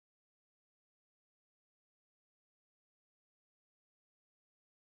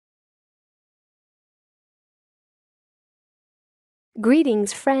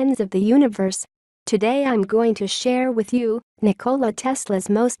Greetings, friends of the universe. Today I'm going to share with you Nikola Tesla's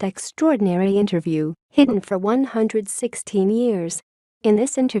most extraordinary interview, hidden for 116 years. In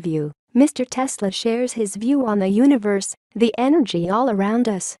this interview, Mr. Tesla shares his view on the universe, the energy all around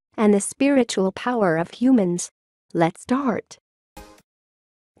us, and the spiritual power of humans. Let's start.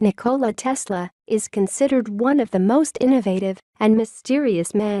 Nikola Tesla is considered one of the most innovative and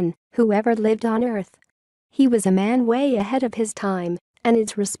mysterious men who ever lived on Earth. He was a man way ahead of his time and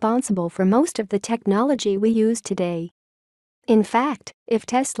is responsible for most of the technology we use today. In fact, if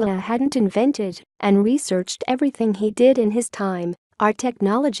Tesla hadn't invented and researched everything he did in his time, our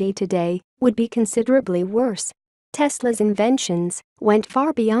technology today would be considerably worse. Tesla's inventions went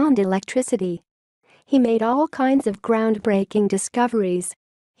far beyond electricity. He made all kinds of groundbreaking discoveries.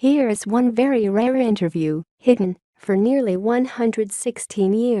 Here is one very rare interview, hidden for nearly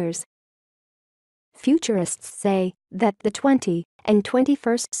 116 years. Futurists say that the 20th and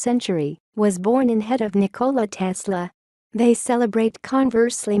 21st century was born in head of Nikola Tesla. They celebrate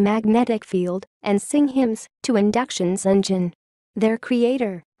conversely magnetic field and sing hymns to induction's engine. Their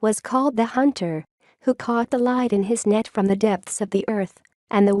creator was called the hunter, who caught the light in his net from the depths of the earth,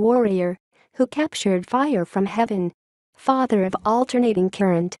 and the warrior, who captured fire from heaven. Father of alternating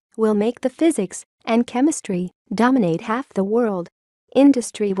current will make the physics and chemistry dominate half the world.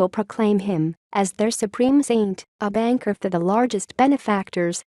 Industry will proclaim him as their supreme saint, a banker for the largest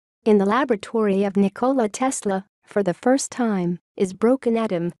benefactors. In the laboratory of Nikola Tesla, for the first time, is broken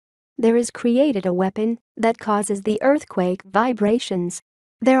atom. There is created a weapon that causes the earthquake vibrations.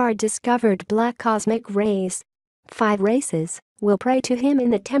 There are discovered black cosmic rays. 5 races will pray to him in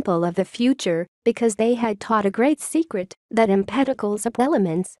the temple of the future because they had taught a great secret that empedocles of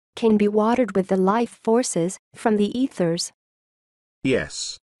elements can be watered with the life forces from the ethers.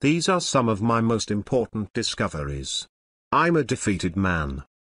 Yes, these are some of my most important discoveries. I'm a defeated man.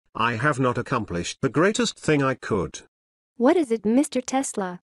 I have not accomplished the greatest thing I could. What is it, Mr.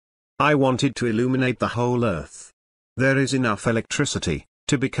 Tesla? I wanted to illuminate the whole Earth. There is enough electricity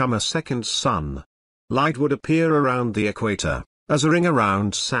to become a second sun. Light would appear around the equator, as a ring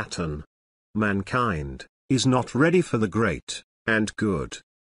around Saturn. Mankind is not ready for the great and good.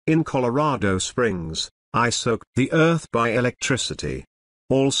 In Colorado Springs, I soak the earth by electricity.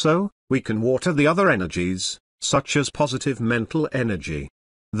 Also, we can water the other energies, such as positive mental energy.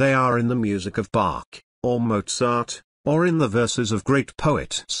 They are in the music of Bach, or Mozart, or in the verses of great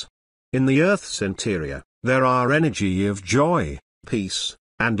poets. In the earth's interior, there are energy of joy, peace,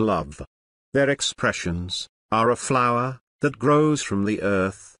 and love. Their expressions are a flower that grows from the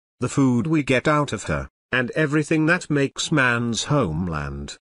earth, the food we get out of her, and everything that makes man's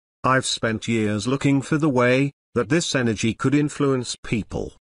homeland. I've spent years looking for the way that this energy could influence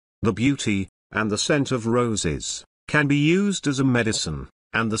people. The beauty and the scent of roses can be used as a medicine,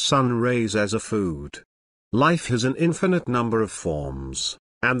 and the sun rays as a food. Life has an infinite number of forms,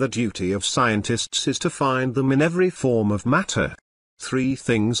 and the duty of scientists is to find them in every form of matter. 3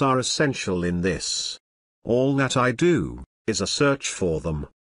 things are essential in this. All that I do is a search for them.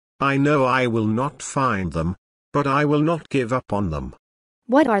 I know I will not find them, but I will not give up on them.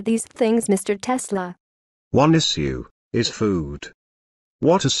 What are these things, Mr. Tesla? One issue is food.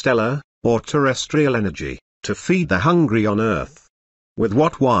 What a stellar, or terrestrial energy, to feed the hungry on Earth. With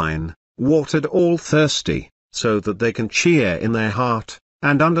what wine, watered all thirsty, so that they can cheer in their heart,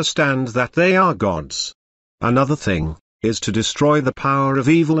 and understand that they are gods. Another thing is to destroy the power of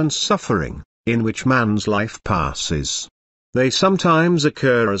evil and suffering, in which man's life passes. They sometimes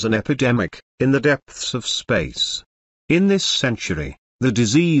occur as an epidemic, in the depths of space. In this century, the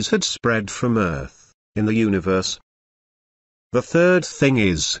disease had spread from Earth, in the universe. The third thing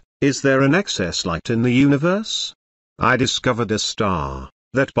is there an excess light in the universe? I discovered a star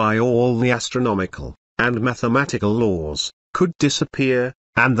that by all the astronomical and mathematical laws could disappear,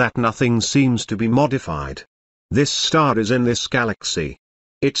 and that nothing seems to be modified. This star is in this galaxy.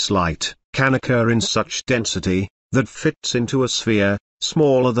 Its light can occur in such density that fits into a sphere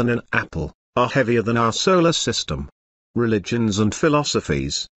smaller than an apple, or heavier than our solar system. Religions and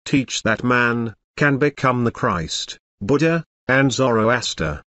philosophies teach that man can become the Christ, Buddha, and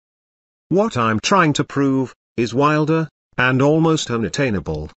Zoroaster. What I'm trying to prove is wilder and almost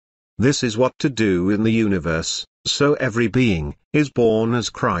unattainable. This is what to do in the universe, so every being is born as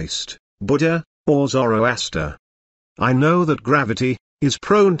Christ, Buddha, or Zoroaster. I know that gravity is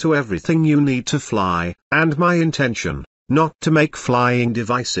prone to everything you need to fly, and my intention, not to make flying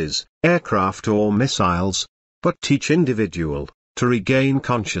devices, aircraft or missiles, but teach individual to regain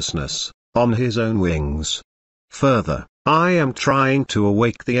consciousness on his own wings. Further, I am trying to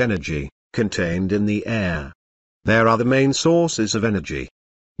awake the energy contained in the air. There are the main sources of energy.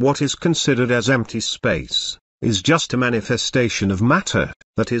 What is considered as empty space is just a manifestation of matter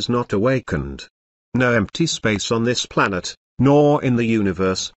that is not awakened. No empty space on this planet, nor in the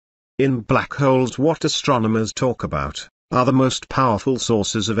universe. In black holes, what astronomers talk about are the most powerful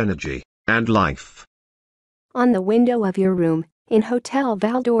sources of energy and life. On the window of your room, in Hotel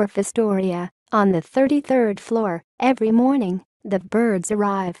Waldorf Astoria, on the 33rd floor, every morning, the birds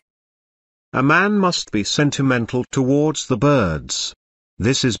arrive. A man must be sentimental towards the birds.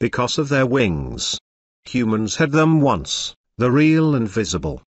 This is because of their wings. Humans had them once, the real and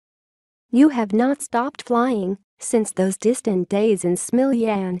visible. You have not stopped flying since those distant days in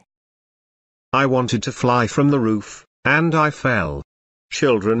Smiljan. I wanted to fly from the roof, and I fell.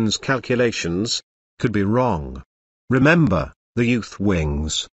 Children's calculations could be wrong. Remember, the youth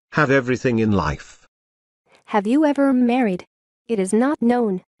wings have everything in life. Have you ever married? It is not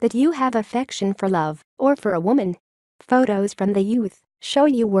known that you have affection for love or for a woman. Photos from the youth show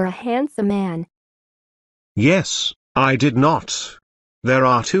you were a handsome man. Yes, I did not. There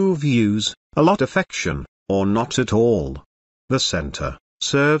are two views, a lot affection, or not at all. The center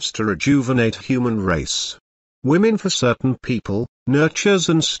serves to rejuvenate human race. Women for certain people nurtures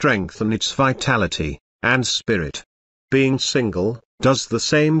and strengthen its vitality and spirit. Being single does the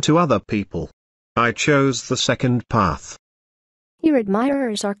same to other people. I chose the second path. Your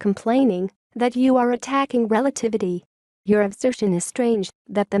admirers are complaining that you are attacking relativity. Your assertion is strange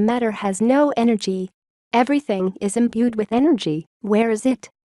that the matter has no energy. Everything is imbued with energy. Where is it?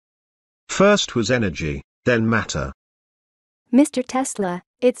 First was energy, then matter. Mr. Tesla,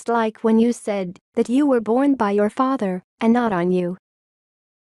 it's like when you said that you were born by your father and not on you.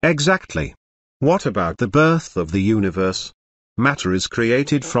 Exactly. What about the birth of the universe? Matter is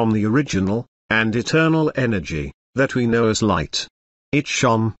created from the original and eternal energy that we know as light. It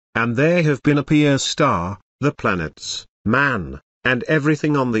shone, and there have been a pure star, the planets, man, and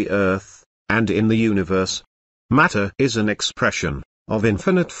everything on the earth and in the universe. Matter is an expression of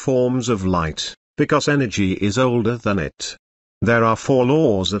infinite forms of light, because energy is older than it. There are 4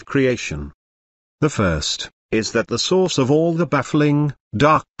 laws of creation. The first is that the source of all the baffling,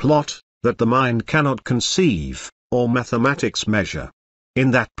 dark plot that the mind cannot conceive, or mathematics measure.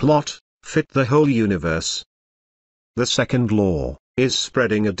 In that plot, fit the whole universe. The second law is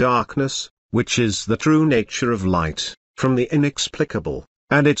spreading a darkness, which is the true nature of light, from the inexplicable,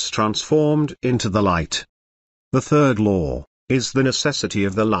 and it's transformed into the light. The third law is the necessity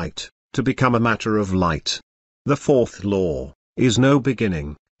of the light to become a matter of light. The fourth law is no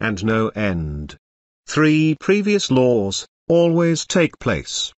beginning and no end. 3 previous laws always take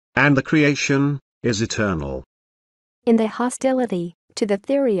place, and the creation is eternal. In the hostility to the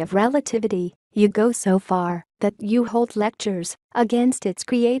theory of relativity, you go so far that you hold lectures against its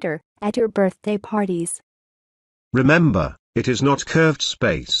creator at your birthday parties. Remember, it is not curved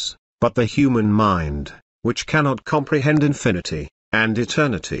space, but the human mind, which cannot comprehend infinity and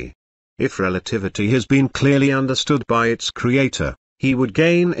eternity. If relativity has been clearly understood by its creator, he would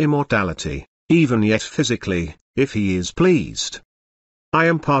gain immortality, even yet physically, if he is pleased. I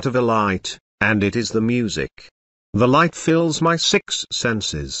am part of a light, and it is the music. The light fills my 6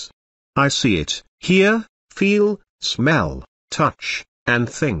 senses. I see it, hear, feel, smell, touch, and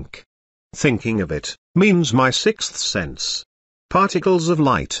think. Thinking of it means my 6th sense. Particles of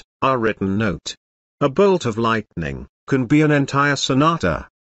light are written note. A bolt of lightning can be an entire sonata.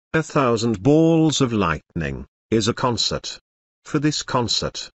 1,000 balls of lightning is a concert. For this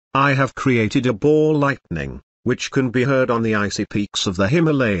concert, I have created a ball lightning, which can be heard on the icy peaks of the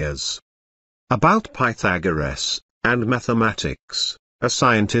Himalayas. About Pythagoras and mathematics, a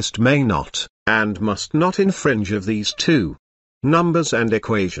scientist may not, and must not infringe of these 2. Numbers and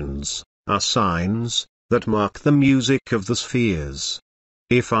equations are signs that mark the music of the spheres.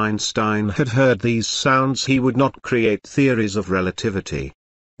 If Einstein had heard these sounds, he would not create theories of relativity.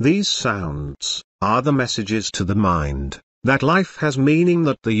 These sounds are the messages to the mind that life has meaning,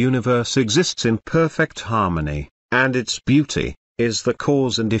 that the universe exists in perfect harmony, and its beauty is the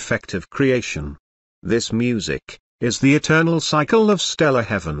cause and effect of creation. This music is the eternal cycle of stellar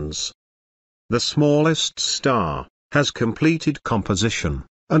heavens. The smallest star has completed composition,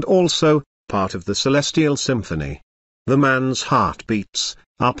 and also part of the celestial symphony. The man's heartbeats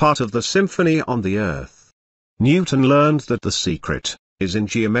are part of the symphony on the earth. Newton learned that the secret is in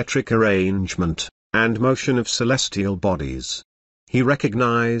geometric arrangement and motion of celestial bodies. He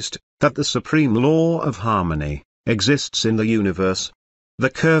recognized that the supreme law of harmony exists in the universe. The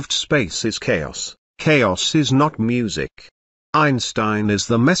curved space is chaos. Chaos is not music. Einstein is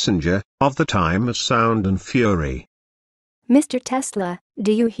the messenger of the time of sound and fury. Mr. Tesla,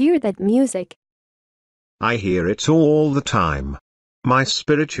 do you hear that music? I hear it all the time. My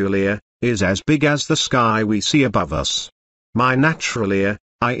spiritual ear is as big as the sky we see above us. My natural ear,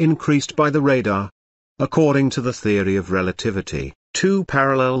 I increased by the radar. According to the theory of relativity, two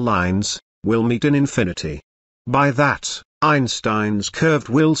parallel lines will meet in infinity. By that, Einstein's curve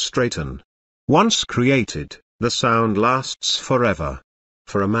will straighten. Once created, the sound lasts forever.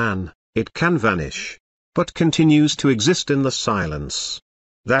 For a man, it can vanish, but continues to exist in the silence.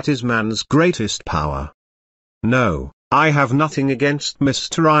 That is man's greatest power. No, I have nothing against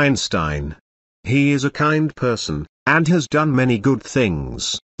Mr. Einstein. He is a kind person, and has done many good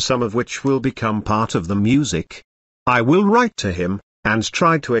things, some of which will become part of the music. I will write to him, and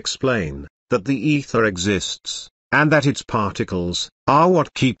try to explain that the ether exists, and that its particles are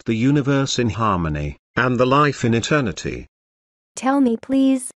what keep the universe in harmony, and the life in eternity. Tell me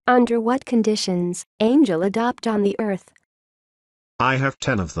please, under what conditions angel adopt on the earth? I have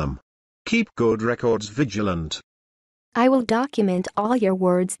 10 of them. Keep good records vigilant. I will document all your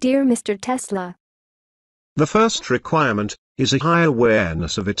words, dear Mr. Tesla. The first requirement is a high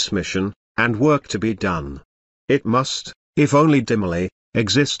awareness of its mission, and work to be done. It must, if only dimly,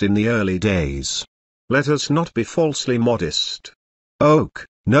 exist in the early days. Let us not be falsely modest. Oak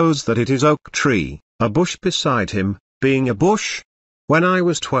knows that it is oak tree, a bush beside him, being a bush. When I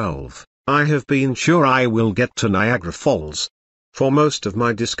was 12, I have been sure I will get to Niagara Falls. For most of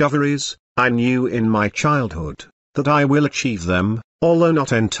my discoveries, I knew in my childhood that I will achieve them, although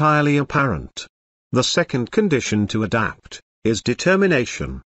not entirely apparent. The second condition to adapt is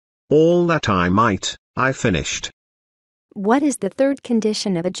determination. All that I might, I finished. What is the third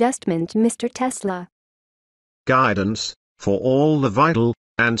condition of adjustment, Mr. Tesla? Guidance, for all the vital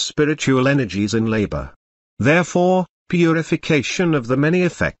and spiritual energies in labor. Therefore, purification of the many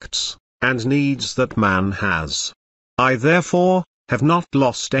effects and needs that man has. I therefore have not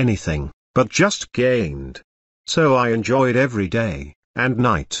lost anything, but just gained. So I enjoyed every day and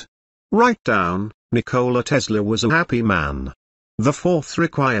night. Write down, Nikola Tesla was a happy man. The fourth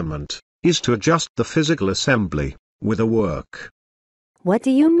requirement is to adjust the physical assembly with a work. What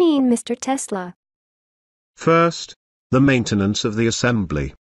do you mean, Mr. Tesla? First, the maintenance of the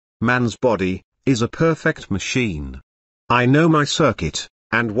assembly. Man's body is a perfect machine. I know my circuit,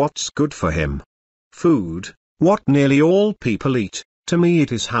 and what's good for him. Food, what nearly all people eat, to me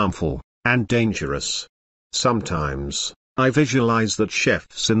it is harmful and dangerous. Sometimes, I visualize that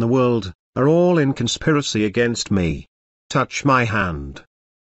chefs in the world are all in conspiracy against me. Touch my hand.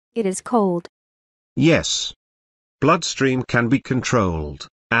 It is cold. Yes. Bloodstream can be controlled,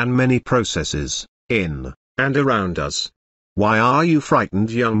 and many processes, in and around us. Why are you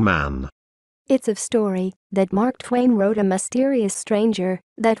frightened, young man? It's a story that Mark Twain wrote, A Mysterious Stranger,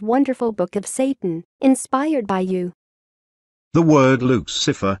 that wonderful book of Satan, inspired by you. The word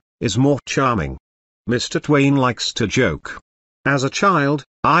Lucifer is more charming. Mr. Twain likes to joke. As a child,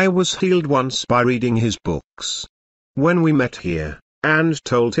 I was healed once by reading his books. When we met here, and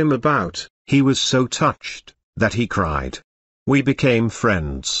told him about, he was so touched that he cried. We became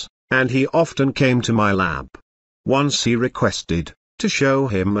friends, and he often came to my lab. Once he requested to show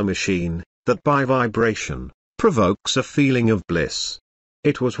him a machine that by vibration provokes a feeling of bliss.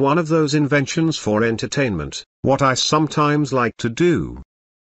 It was one of those inventions for entertainment, what I sometimes like to do.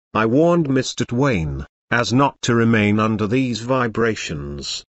 I warned Mr. Twain as not to remain under these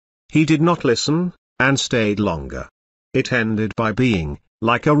vibrations. He did not listen, and stayed longer. It ended by being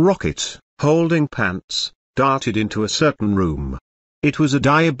like a rocket, holding pants, darted into a certain room. It was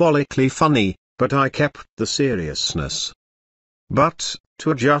diabolically funny, but I kept the seriousness. But,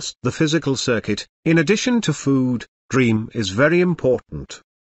 to adjust the physical circuit, in addition to food, dream is very important.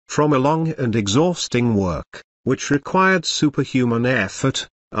 From a long and exhausting work, which required superhuman effort,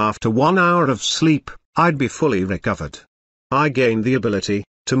 after 1 hour of sleep, I'd be fully recovered. I gained the ability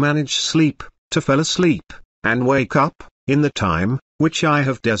to manage sleep, to fall asleep, and wake up, in the time which I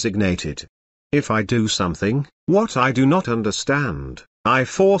have designated. If I do something, what I do not understand, I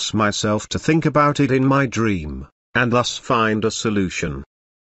force myself to think about it in my dream, and thus find a solution.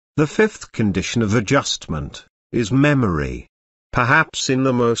 The fifth condition of adjustment is memory. Perhaps in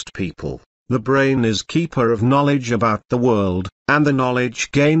the most people, the brain is keeper of knowledge about the world, and the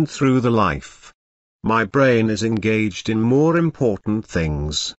knowledge gained through the life. My brain is engaged in more important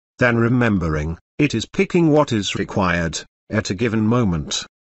things than remembering. It is picking what is required at a given moment.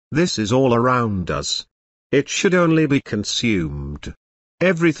 This is all around us. It should only be consumed.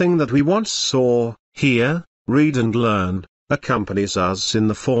 Everything that we once saw, hear, read and learn, accompanies us in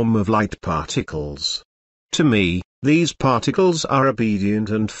the form of light particles. To me, these particles are obedient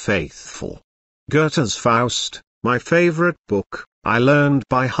and faithful. Goethe's Faust, my favorite book, I learned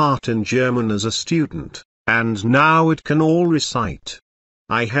by heart in German as a student. and now it can all recite.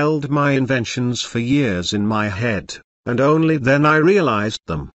 I held my inventions for years in my head, and only then I realized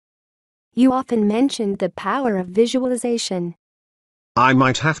them. You often mentioned the power of visualization. I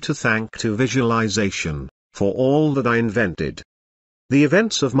might have to thank to visualization for all that I invented. The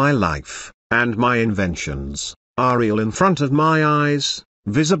events of my life, and my inventions, are real in front of my eyes,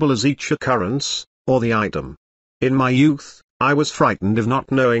 visible as each occurrence, or the item. In my youth, I was frightened of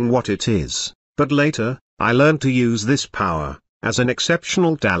not knowing what it is, but later, I learned to use this power, as an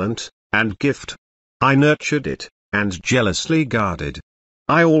exceptional talent, and gift. I nurtured it, and jealously guarded.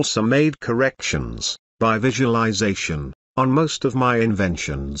 I also made corrections, by visualization, on most of my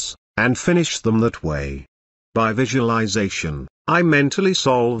inventions, and finished them that way. By visualization, I mentally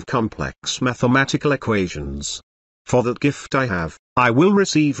solve complex mathematical equations. For that gift I have, I will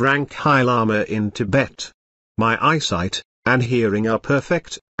receive rank High Lama in Tibet. My eyesight and hearing are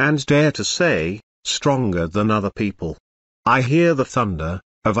perfect, and dare to say, stronger than other people. I hear the thunder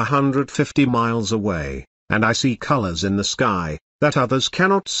of 150 miles away, and I see colors in the sky that others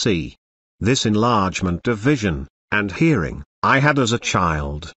cannot see. This enlargement of vision and hearing I had as a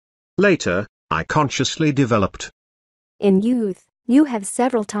child. Later, I consciously developed. In youth, you have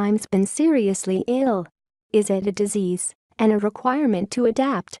several times been seriously ill. Is it a disease and a requirement to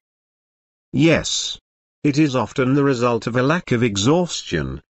adapt? Yes. It is often the result of a lack of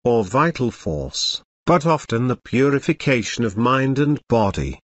exhaustion, or vital force, but often the purification of mind and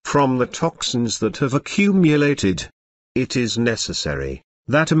body, from the toxins that have accumulated. It is necessary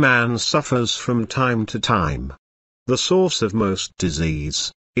that a man suffers from time to time. The source of most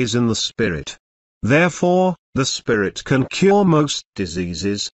disease is in the spirit. Therefore, the spirit can cure most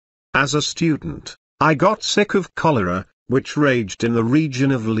diseases. As a student, I got sick of cholera, which raged in the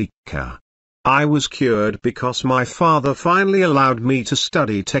region of Lika. I was cured because my father finally allowed me to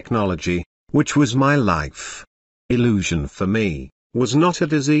study technology, which was my life. Illusion for me was not a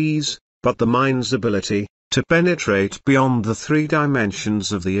disease, but the mind's ability to penetrate beyond the 3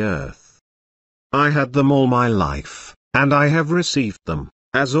 dimensions of the earth. I had them all my life, and I have received them,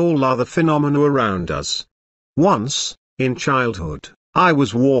 as all other phenomena around us. Once, in childhood, I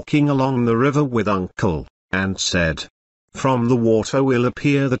was walking along the river with Uncle, and said, "From the water will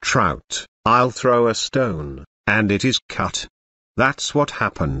appear the trout. I'll throw a stone, and it is cut." That's what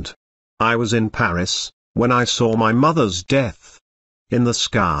happened. I was in Paris, when I saw my mother's death. In the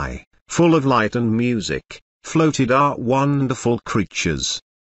sky, full of light and music, floated our wonderful creatures.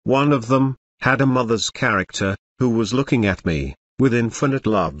 One of them had a mother's character, who was looking at me, with infinite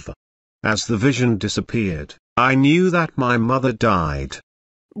love. As the vision disappeared, I knew that my mother died.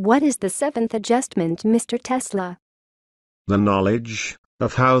 What is the 7th adjustment, Mr. Tesla? The knowledge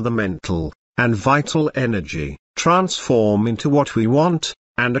of how the mental and vital energy transform into what we want,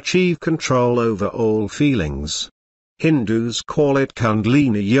 and achieve control over all feelings. Hindus call it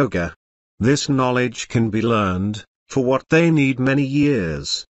Kundalini Yoga. This knowledge can be learned, for what they need many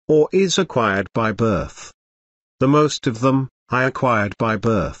years, or is acquired by birth. The most of them, I acquired by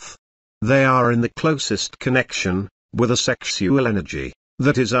birth. They are in the closest connection with a sexual energy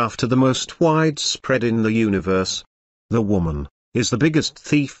that is after the most widespread in the universe. The woman is the biggest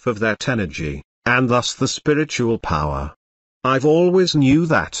thief of that energy, and thus the spiritual power. I've always knew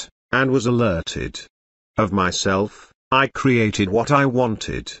that, and was alerted. Of myself, I created what I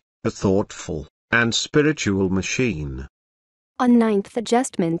wanted, a thoughtful and spiritual machine. On 9th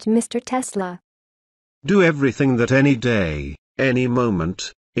adjustment, Mr. Tesla. Do everything that any day, any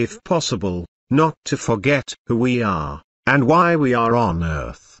moment, if possible, not to forget who we are, and why we are on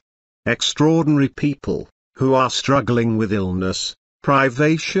earth. Extraordinary people, who are struggling with illness,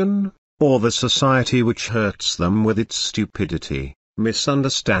 privation, or the society which hurts them with its stupidity,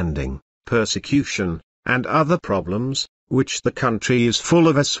 misunderstanding, persecution, and other problems, which the country is full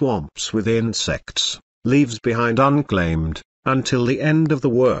of as swamps with insects, leaves behind unclaimed, until the end of the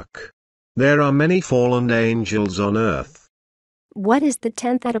work. There are many fallen angels on earth. What is the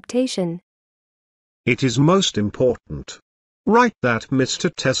 10th adaptation? It is most important. Right, that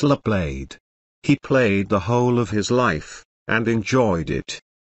Mr. Tesla played. He played the whole of his life, and enjoyed it.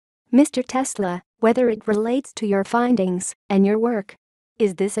 Mr. Tesla, whether it relates to your findings and your work,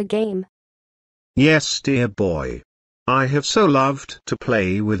 is this a game? Yes, dear boy. I have so loved to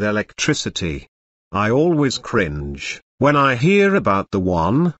play with electricity. I always cringe when I hear about the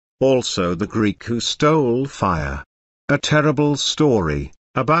one, also the Greek who stole fire. A terrible story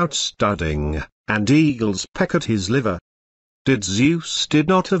about studying, and eagles peck at his liver. Zeus did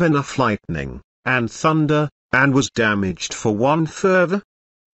not have enough lightning and thunder, and was damaged for one fervor?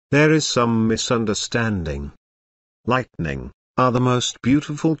 There is some misunderstanding. Lightning are the most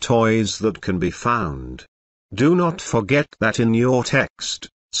beautiful toys that can be found, Do not forget that in your text,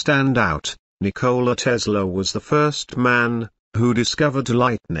 stand out, Nikola Tesla was the first man who discovered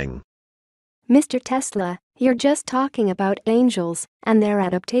lightning. Mr. Tesla, you're just talking about angels and their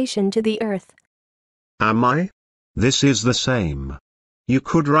adaptation to the earth. Am I? This is the same. You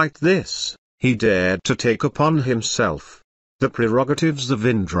could write this: he dared to take upon himself the prerogatives of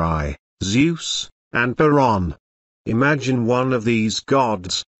Indra, Zeus, and Charon. Imagine one of these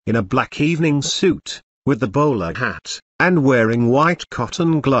gods, in a black evening suit, with the bowler hat, and wearing white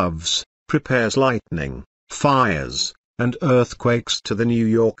cotton gloves, prepares lightning, fires, and earthquakes to the New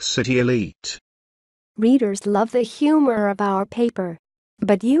York City elite. Readers love the humor of our paper.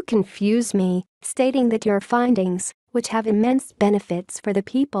 But you confuse me, stating that your findings, which have immense benefits for the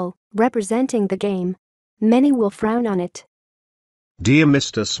people representing the game, many will frown on it. Dear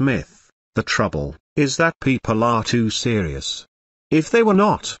Mr. Smith, the trouble is that people are too serious. If they were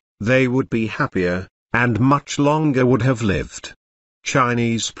not, they would be happier, and much longer would have lived.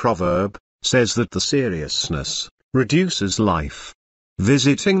 Chinese proverb says that the seriousness reduces life.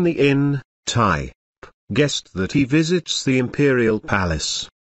 Visiting the inn, Tai guessed that he visits the imperial palace.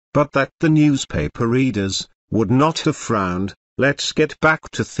 But that the newspaper readers would not have frowned. Let's get back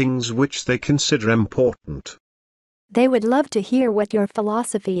to things which they consider important. They would love to hear what your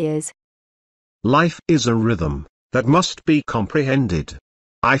philosophy is. Life is a rhythm that must be comprehended.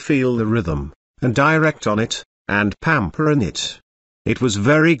 I feel the rhythm, and direct on it, and pamper in it. It was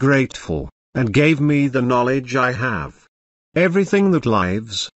very grateful, and gave me the knowledge I have. Everything that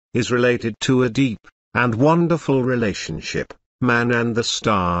lives is related to a deep and wonderful relationship: man and the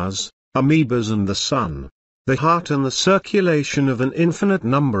stars, amoebas and the sun, the heart and the circulation of an infinite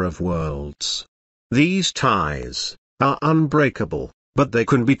number of worlds. These ties are unbreakable, but they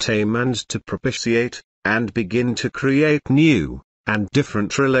can be tamed and to propitiate, and begin to create new and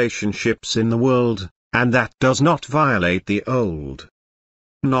different relationships in the world, and that does not violate the old.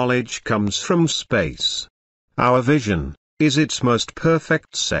 Knowledge comes from space. Our vision is its most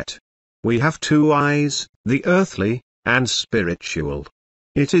perfect set. We have two eyes, the earthly and spiritual.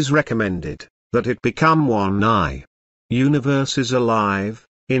 It is recommended that it become one eye. Universe is alive,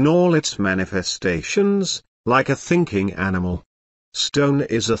 in all its manifestations, like a thinking animal. Stone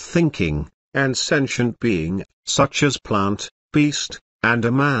is a thinking and sentient being, such as plant, beast, and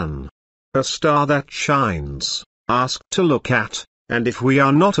a man. A star that shines, ask to look at, and if we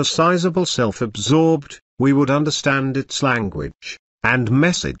are not a sizable self-absorbed, we would understand its language and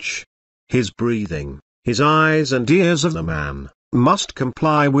message. His breathing, his eyes and ears of the man, must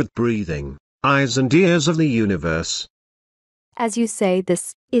comply with breathing, eyes and ears of the universe. As you say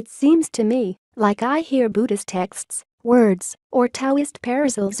this, it seems to me like I hear Buddhist texts, words, or Taoist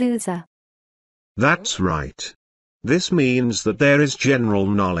Paracelsuza. That's right. This means that there is general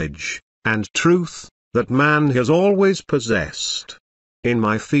knowledge and truth that man has always possessed. In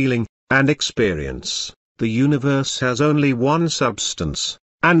my feeling and experience, the universe has only one substance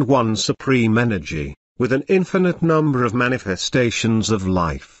and one supreme energy, with an infinite number of manifestations of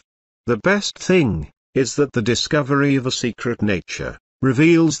life. The best thing is that the discovery of a secret nature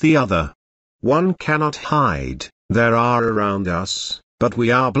reveals the other. One cannot hide, there are around us, but we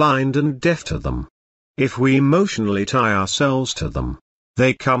are blind and deaf to them. If we emotionally tie ourselves to them,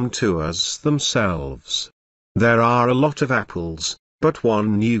 they come to us themselves. There are a lot of apples, but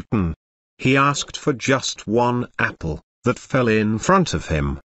one Newton. He asked for just one apple that fell in front of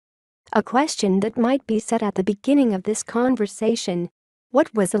him. A question that might be set at the beginning of this conversation.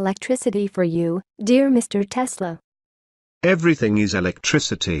 What was electricity for you, dear Mr. Tesla? Everything is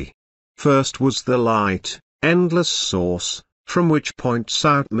electricity. First was the light, endless source, from which points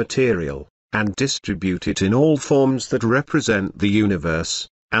out material, and distribute it in all forms that represent the universe,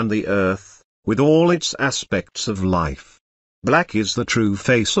 and the earth, with all its aspects of life. Black is the true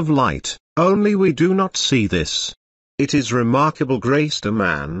face of light, only we do not see this. It is remarkable grace to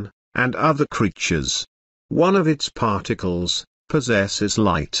man, and other creatures. One of its particles possesses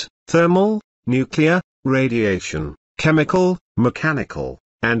light, thermal, nuclear, radiation, chemical, mechanical,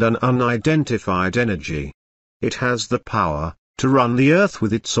 and an unidentified energy. It has the power to run the earth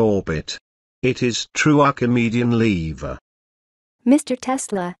with its orbit. It is true Archimedean lever. Mr.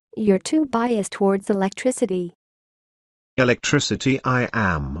 Tesla, you're too biased towards electricity. Electricity I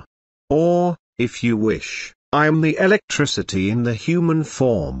am. Or, if you wish, I am the electricity in the human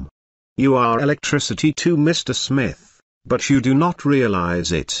form. You are electricity too, Mr. Smith, but you do not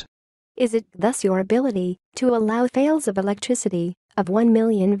realize it. Is it thus your ability to allow fails of electricity of 1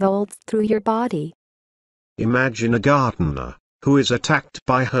 million volts through your body? Imagine a gardener who is attacked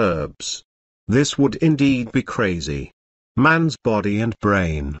by herbs. This would indeed be crazy. Man's body and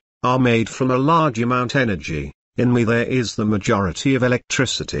brain are made from a large amount energy. In me there is the majority of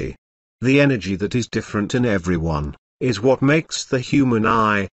electricity. The energy that is different in everyone, is what makes the human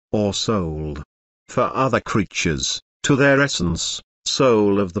eye, or soul. For other creatures, to their essence,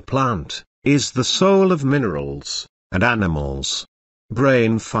 soul of the plant, is the soul of minerals, and animals.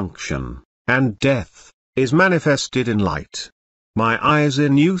 Brain function, and death, is manifested in light. My eyes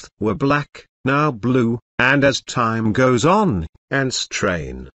in youth were black, now blue, and as time goes on, and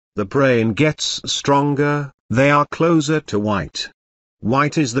strain, the brain gets stronger, they are closer to white.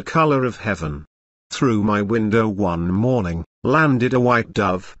 White is the color of heaven. Through my window one morning, landed a white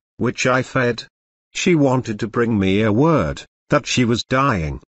dove, which I fed. She wanted to bring me a word, that she was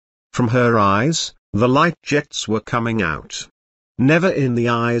dying. From her eyes, the light jets were coming out. Never in the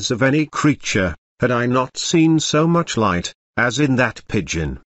eyes of any creature, had I not seen so much light, as in that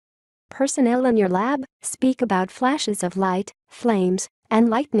pigeon. Personnel in your lab speak about flashes of light, flames, and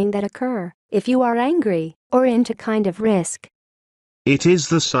lightning that occur if you are angry or into kind of risk. It is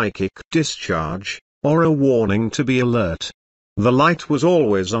the psychic discharge, or a warning to be alert. The light was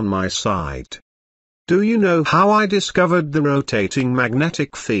always on my side. Do you know how I discovered the rotating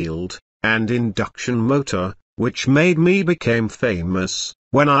magnetic field, and induction motor, which made me become famous,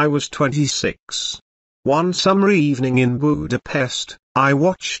 when I was 26? One summer evening in Budapest, I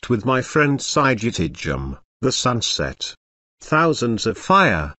watched with my friend Sigitijum, the sunset. Thousands of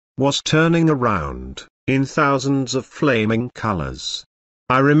fire, was turning around, in thousands of flaming colors.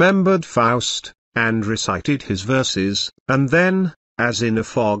 I remembered Faust, and recited his verses, and then, as in a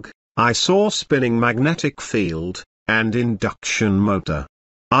fog, I saw spinning magnetic field, and induction motor.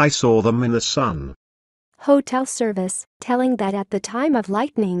 I saw them in the sun. Hotel service, telling that at the time of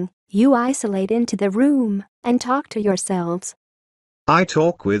lightning, you isolate into the room, and talk to yourselves. I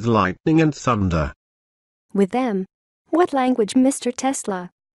talk with lightning and thunder. With them. What language, Mr.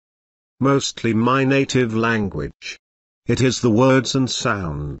 Tesla? Mostly my native language. It is the words and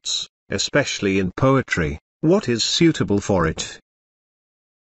sounds, especially in poetry, what is suitable for it.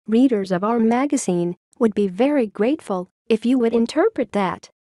 Readers of our magazine would be very grateful if you would interpret that.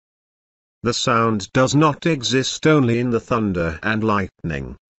 The sound does not exist only in the thunder and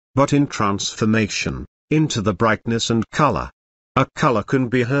lightning, but in transformation, into the brightness and color. A color can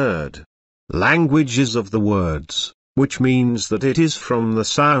be heard. Language is of the words, which means that it is from the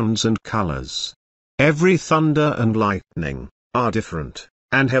sounds and colors. Every thunder and lightning are different,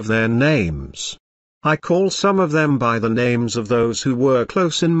 and have their names. I call some of them by the names of those who were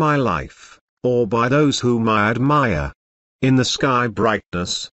close in my life, or by those whom I admire. In the sky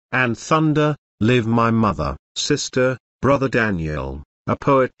brightness, and thunder, live my mother, sister, brother Daniel, a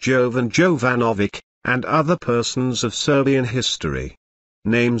poet Jovan Jovanovic, and other persons of Serbian history.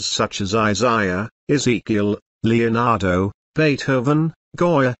 Names such as Isaiah, Ezekiel, Leonardo, Beethoven,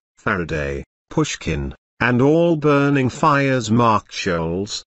 Goya, Faraday, Pushkin, and all burning fires mark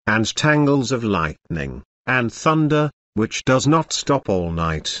shoals, and tangles of lightning, and thunder, which does not stop all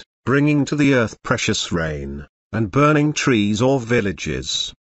night, bringing to the earth precious rain, and burning trees or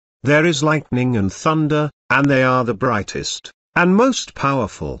villages. There is lightning and thunder, and they are the brightest, and most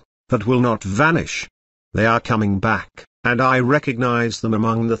powerful, that will not vanish. They are coming back, and I recognize them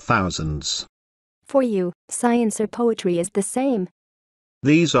among the thousands. For you, science or poetry is the same.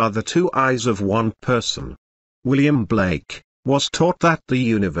 These are the two eyes of one person. William Blake was taught that the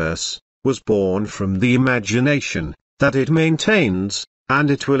universe was born from the imagination, that it maintains, and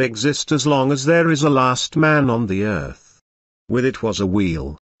it will exist as long as there is a last man on the earth. With it was a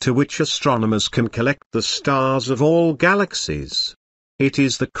wheel, to which astronomers can collect the stars of all galaxies. It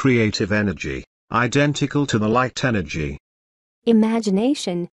is the creative energy, identical to the light energy.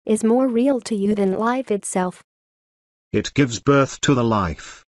 Imagination is more real to you than life itself. It gives birth to the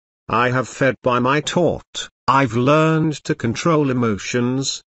life. I have fed by my taught, I've learned to control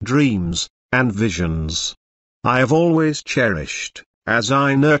emotions, dreams, and visions. I have always cherished, as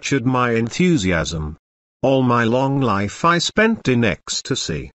I nurtured my enthusiasm. All my long life I spent in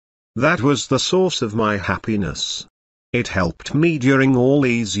ecstasy. That was the source of my happiness. It helped me during all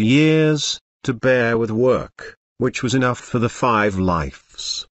these years, to bear with work, which was enough for the 5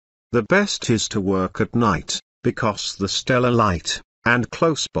 lives. The best is to work at night, because the stellar light, and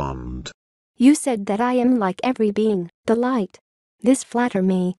close bond. You said that I am like every being, the light. This flatter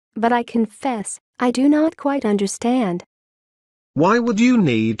me, but I confess, I do not quite understand. Why would you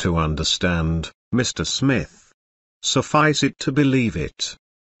need to understand, Mr. Smith? Suffice it to believe it.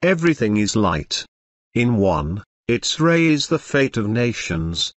 Everything is light. In one, its ray is the fate of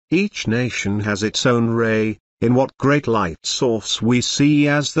nations, each nation has its own ray, in what great light source we see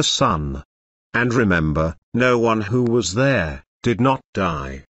as the sun. And remember, no one who was there, did not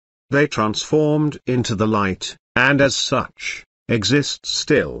die. They transformed into the light, and as such, exist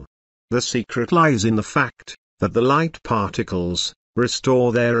still. The secret lies in the fact that the light particles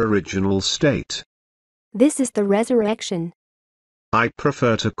restore their original state. This is the resurrection. I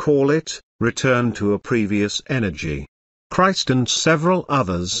prefer to call it return to a previous energy. Christ and several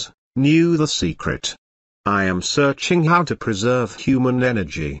others knew the secret. I am searching how to preserve human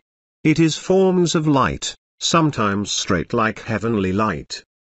energy. It is forms of light, sometimes straight like heavenly light.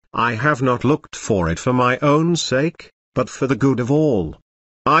 I have not looked for it for my own sake, but for the good of all.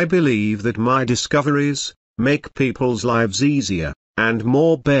 I believe that my discoveries make people's lives easier and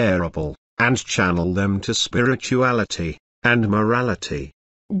more bearable, and channel them to spirituality and morality.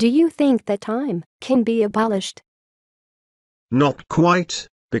 Do you think that time can be abolished? Not quite,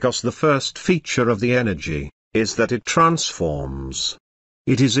 because the first feature of the energy is that it transforms.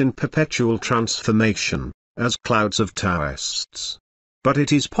 It is in perpetual transformation, as clouds of Taoists. But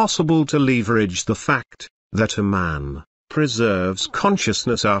it is possible to leverage the fact that a man preserves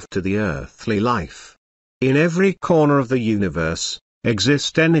consciousness after the earthly life. In every corner of the universe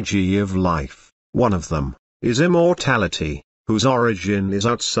exists energy of life. One of them is immortality, whose origin is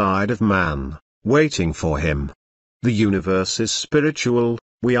outside of man, waiting for him. The universe is spiritual,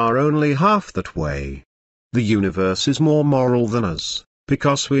 we are only half that way. The universe is more moral than us,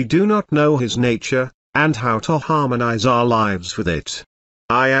 because we do not know his nature, and how to harmonize our lives with it.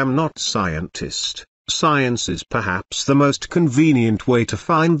 I am not scientist. Science is perhaps the most convenient way to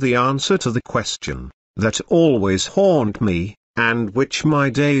find the answer to the question that always haunt me, and which my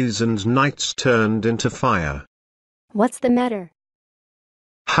days and nights turned into fire. What's the matter?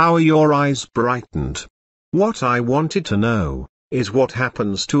 How are your eyes brightened? What I wanted to know is what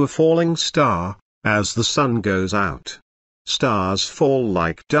happens to a falling star as the sun goes out. Stars fall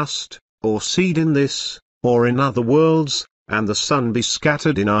like dust, or seed in this, or in other worlds, and the sun be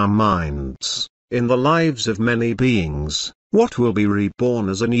scattered in our minds, in the lives of many beings. What will be reborn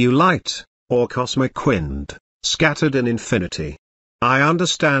as a new light, or cosmic wind, scattered in infinity? I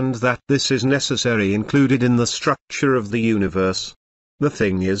understand that this is necessary included in the structure of the universe. The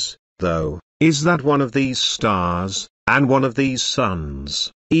thing is, though, is that one of these stars, and one of these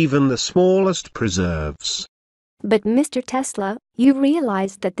suns, even the smallest preserves. But Mr. Tesla, you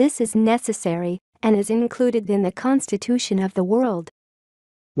realize that this is necessary, and is included in the constitution of the world.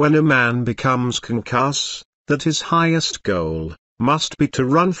 When a man becomes conscious that his highest goal must be to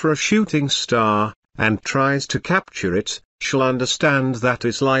run for a shooting star, and tries to capture it, shall understand that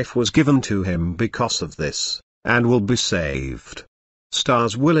his life was given to him because of this, and will be saved.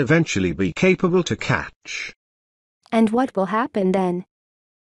 Stars will eventually be capable to catch. And what will happen then?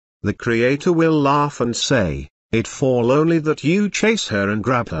 The Creator will laugh and say, "It fall only that you chase her and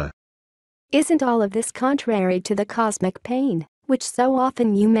grab her." Isn't all of this contrary to the cosmic pain, which so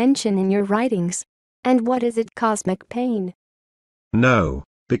often you mention in your writings? And what is it, cosmic pain? No,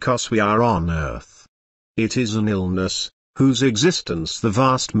 because we are on Earth. It is an illness, whose existence the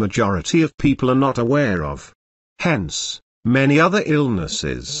vast majority of people are not aware of. Hence, many other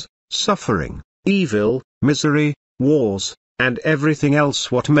illnesses, suffering, evil, misery, wars, and everything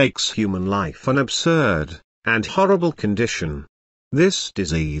else what makes human life an absurd and horrible condition. This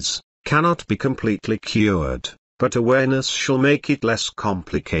disease cannot be completely cured, but awareness shall make it less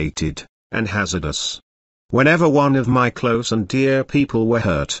complicated and hazardous. Whenever one of my close and dear people were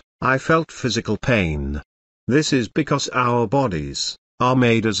hurt, I felt physical pain. This is because our bodies are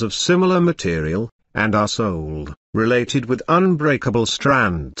made as of similar material, and our soul related with unbreakable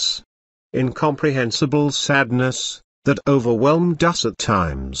strands. Incomprehensible sadness that overwhelmed us at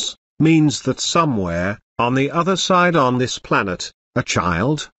times means that somewhere on the other side on this planet, a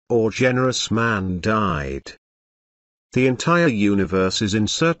child or generous man died. The entire universe is in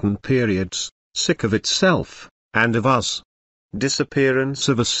certain periods sick of itself and of us. Disappearance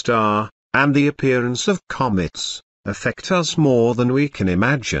of a star and the appearance of comets affect us more than we can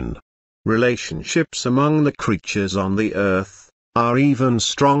imagine. Relationships among the creatures on the earth are even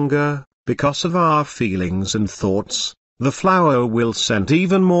stronger because of our feelings and thoughts. The flower will scent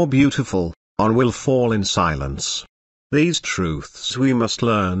even more beautiful, on will fall in silence. These truths we must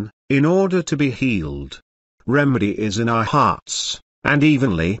learn in order to be healed. Remedy is in our hearts, and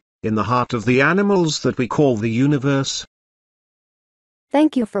evenly in the heart of the animals that we call the universe.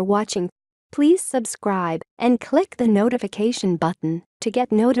 Thank you for watching. Please subscribe and click the notification button to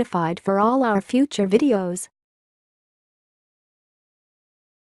get notified for all our future videos.